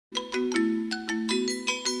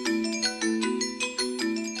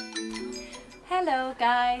Hello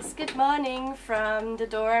guys, good morning from the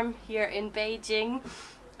dorm here in Beijing.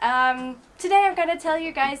 Today I'm gonna tell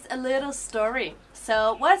you guys a little story.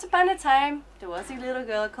 So once upon a time there was a little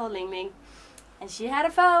girl called Lingling, and she had a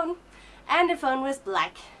phone, and the phone was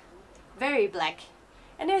black, very black,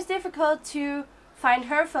 and it was difficult to find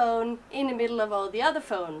her phone in the middle of all the other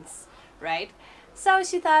phones, right? So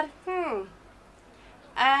she thought,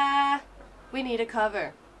 we need a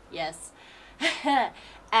cover, yes.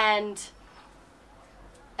 And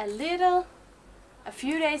a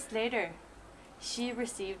few days later, she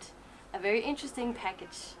received a very interesting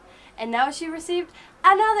package. And now she received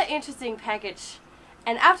another interesting package.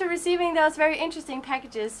 And after receiving those very interesting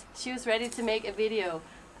packages, she was ready to make a video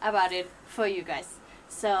about it for you guys.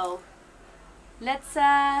 So, let's,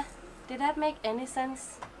 did that make any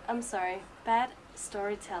sense? I'm sorry, bad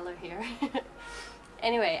storyteller here.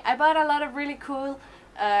 Anyway, I bought a lot of really cool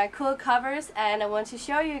covers, and I want to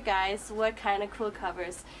show you guys what kind of cool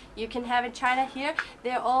covers you can have in China here.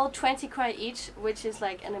 They're all 20 kuai each, which is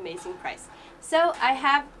like an amazing price. So I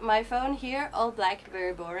have my phone here, all black,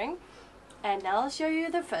 very boring. And now I'll show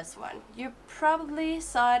you the first one. You probably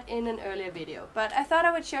saw it in an earlier video, but I thought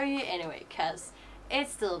I would show you anyway, because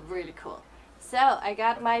it's still really cool. So I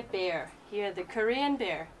got my bear here, the Korean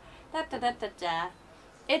bear. Da da da da da.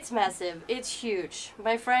 It's massive, it's huge.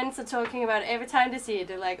 My friends are talking about it every time they see it.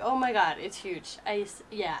 They're like, oh my god, it's huge.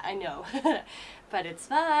 Yeah, I know. But it's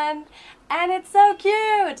fun. And it's so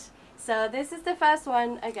cute! So this is the first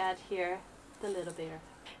one I got here, the little bear.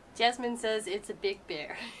 Jasmine says it's a big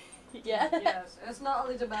bear. Yeah? Yes, it's not a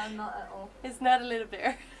little bear, not at all. It's not a little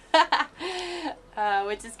bear.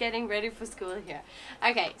 We're just getting ready for school here.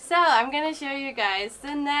 Okay, so I'm gonna show you guys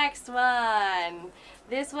the next one.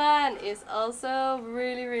 This one is also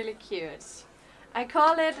really, really cute. I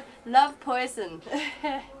call it Love Poison.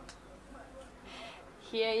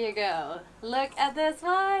 Here you go. Look at this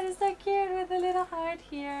one. It's so cute with a little heart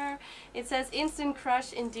here. It says instant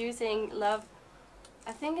crush inducing love.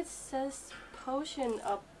 I think it says potion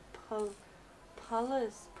of pollen.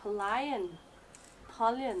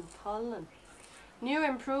 New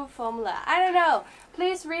improved formula. I don't know.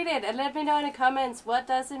 Please read it and let me know in the comments what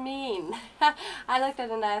does it mean. I looked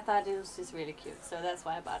at it and I thought it was just really cute, so that's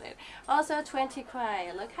why I bought it. Also 20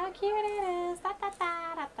 kuai. Look how cute it is. Da, da,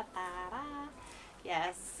 da, da, da, da.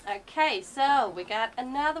 Yes. Okay, so we got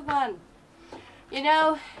another one. You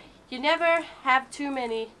know, you never have too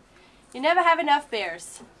many. You never have enough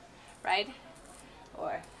bears, right?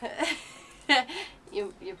 Or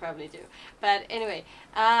you probably do. But anyway,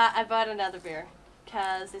 I bought another bear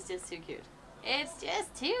because it's just too cute. It's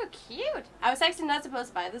just too cute. I was actually not supposed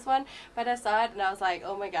to buy this one, but I saw it and I was like,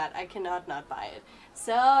 oh my god, I cannot not buy it.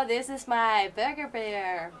 So this is my burger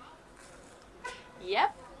bear.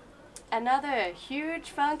 Yep. Another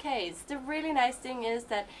huge phone case. The really nice thing is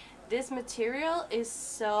that this material is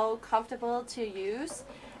so comfortable to use.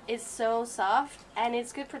 It's so soft and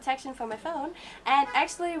it's good protection for my phone. And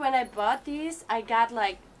actually when I bought these, I got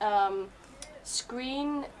like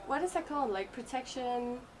screen, what is that called? Like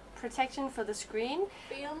protection for the screen?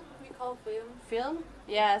 Film, we call film. Film?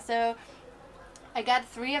 Yeah, so I got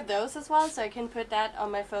 3 of those as well, so I can put that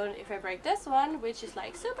on my phone if I break this one, which is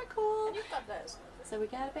like super cool. And you got this. So we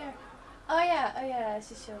got a bear. Oh yeah, I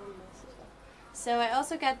should show you this as well. So I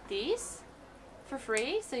also got these for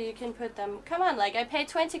free, so you can put them, come on, like I paid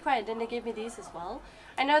 20 kuai and then they gave me these as well.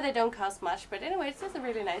 I know they don't cost much, but anyway, it's just a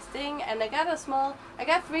really nice thing. And I got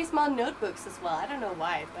 3 small notebooks as well. I don't know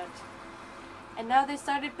why, but, and now they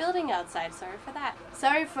started building outside. Sorry for that.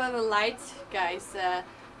 Sorry for the light, guys.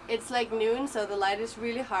 It's like noon, so the light is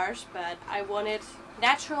really harsh, but I wanted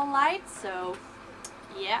natural light, so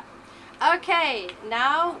yeah. Okay,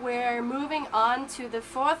 now we're moving on to the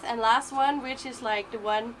 4th and last one, which is like the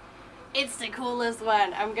one, it's the coolest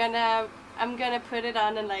one. I'm gonna put it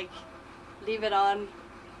on and like leave it on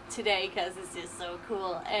today because it's just so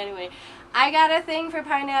cool. Anyway, I got a thing for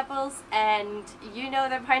pineapples, and you know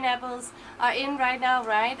that pineapples are in right now,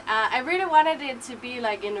 right? I really wanted it to be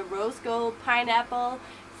like in a rose gold pineapple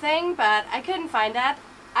thing, but I couldn't find that.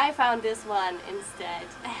 I found this one instead.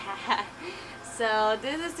 So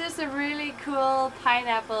this is just a really cool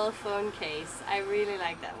pineapple phone case. I really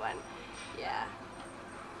like that one. Yeah.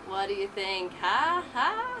 What do you think? Ha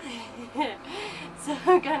ha! So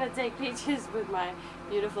I'm gonna take pictures with my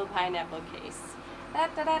beautiful pineapple case. Da,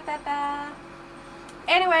 da, da, da, da.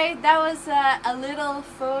 Anyway, that was a little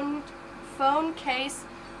phone case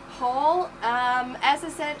haul. As I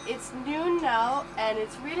said, it's noon now and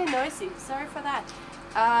it's really noisy. Sorry for that.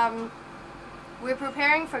 We're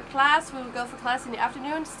preparing for class. We will go for class in the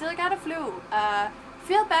afternoon. Still got a flu.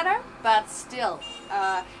 feel better, but still,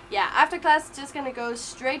 yeah, after class just gonna go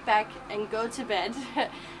straight back and go to bed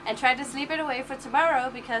and try to sleep it away for tomorrow,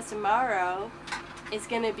 because tomorrow is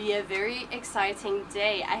gonna be a very exciting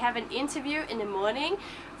day. I have an interview in the morning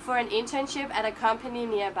for an internship at a company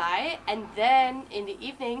nearby, and then in the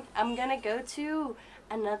evening I'm gonna go to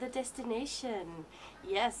another destination.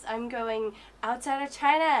 Yes, I'm going outside of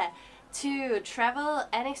China to travel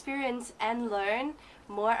and experience and learn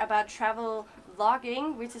more about travel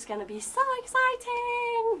vlogging, which is gonna be so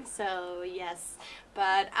exciting. So yes,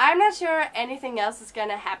 but I'm not sure anything else is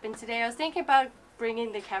gonna happen today. I was thinking about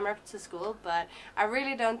bringing the camera to school, but I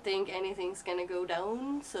really don't think anything's gonna go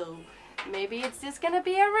down, so maybe it's just gonna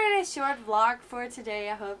be a really short vlog for today.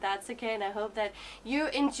 I hope that's okay, and I hope that you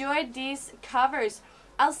enjoyed these covers.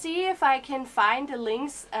 I'll see if I can find the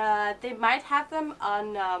links. They might have them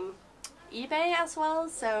on eBay as well.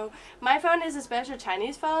 So my phone is a special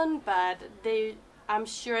Chinese phone, but I'm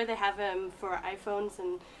sure they have them for iPhones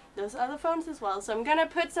and those other phones as well. So I'm gonna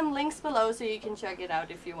put some links below so you can check it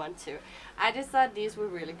out if you want to. I just thought these were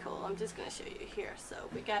really cool. I'm just gonna show you here. So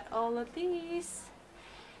we got all of these.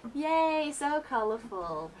 Yay, so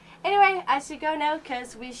colorful. Anyway, I should go now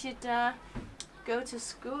because we should go to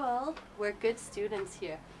school. We're good students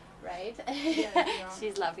here, right? Yeah.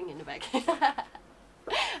 She's laughing in the back.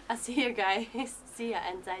 I'll see you guys. See ya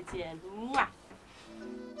and 再见. Mwah.